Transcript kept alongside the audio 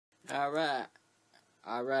Alright.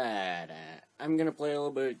 I'm gonna play a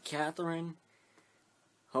little bit of Catherine.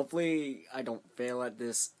 Hopefully I don't fail at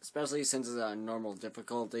this, especially since it's a normal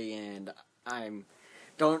difficulty and I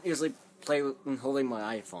don't usually play when holding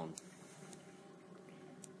my iPhone.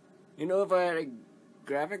 You know, if I had a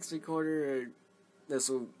graphics recorder, this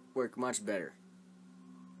would work much better.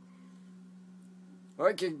 Or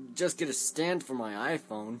I could just get a stand for my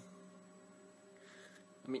iPhone.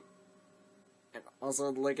 I mean, and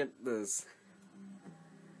also look at this.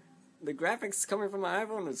 The graphics coming from my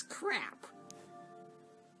iPhone is crap.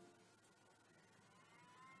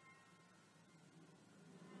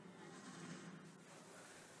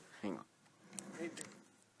 Hang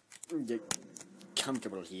on. Get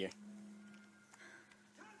comfortable here.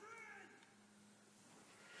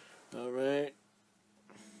 Alright.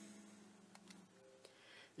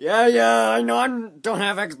 Yeah, I know I don't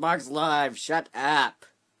have Xbox Live. Shut up.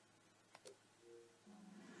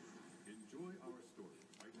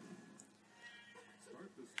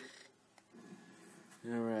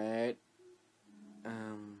 Alright.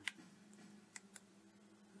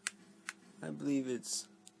 I believe it's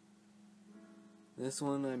this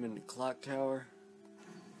one. I'm in the clock tower.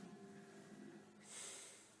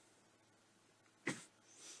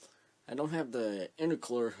 I don't have the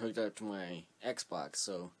intercooler hooked up to my Xbox,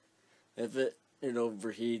 so if it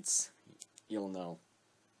overheats, you'll know.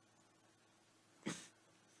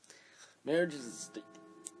 Marriage is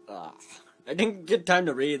I didn't get time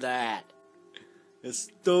to read that.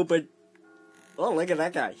 It's stupid. Oh, look at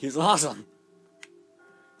that guy. He's awesome.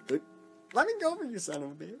 Let me go over, you son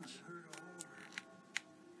of a bitch.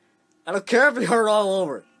 I don't care if you hurt all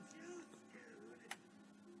over.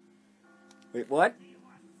 Wait, what?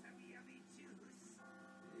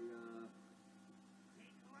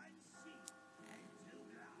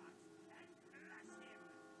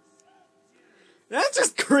 That's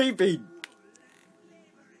just creepy.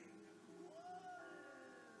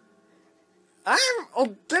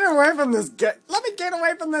 Oh, get away from this guy. Let me get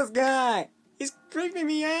away from this guy. He's creeping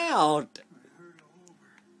me out.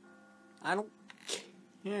 I don't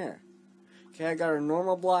care. Okay, I got a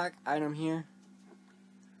normal block item here.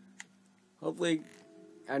 Hopefully,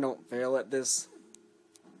 I don't fail at this.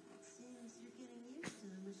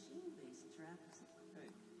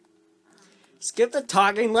 Skip the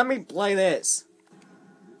talking. Let me play this.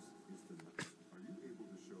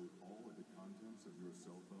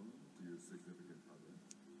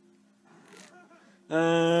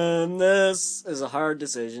 This is a hard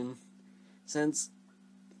decision, since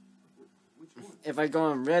if I go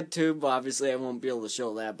on RedTube, obviously I won't be able to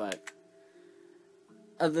show that, but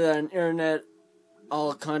other than internet,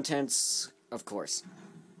 all contents, of course.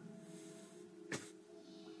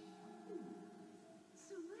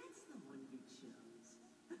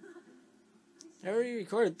 I already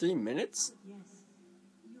recorded 3 minutes?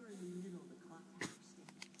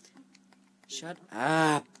 Shut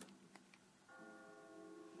up.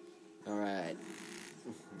 Alright.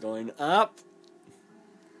 Going up.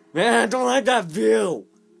 Man, I don't like that view.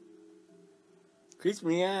 Creeps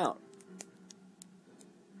me out.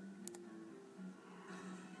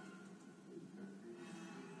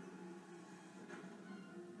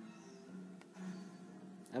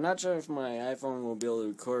 I'm not sure if my iPhone will be able to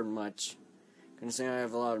record much, considering I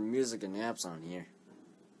have a lot of music and apps on here.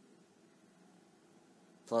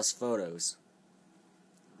 Plus photos.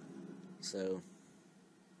 So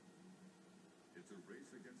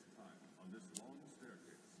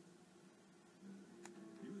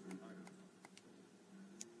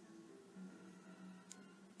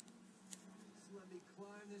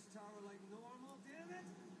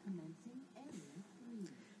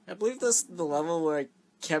I believe this is the level where I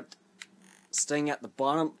kept staying at the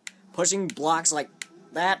bottom, pushing blocks like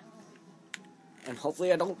that, and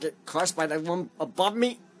hopefully I don't get crushed by the one above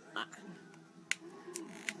me.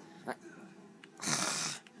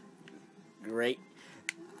 Great.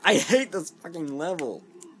 I hate this fucking level.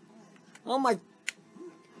 Oh my...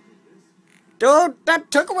 Dude,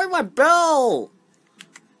 that took away my bell!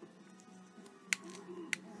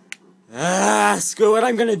 Screw it,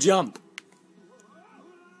 I'm gonna jump.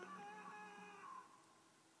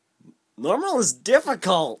 Normal is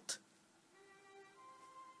difficult.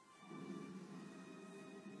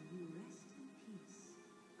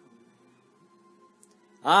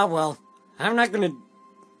 Well, I'm not gonna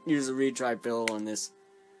use a retry pillow on this.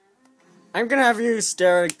 I'm gonna have you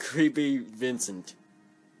stare at creepy Vincent.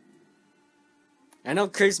 I know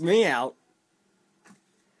it creeps me out.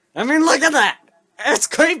 I mean, look at that! It's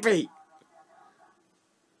creepy!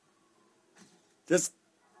 Just,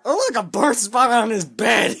 oh look, a burnt spot on his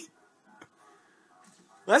bed!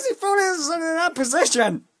 Why is he putting us in that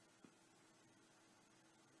position?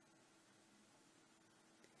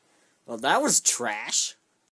 Well, that was trash.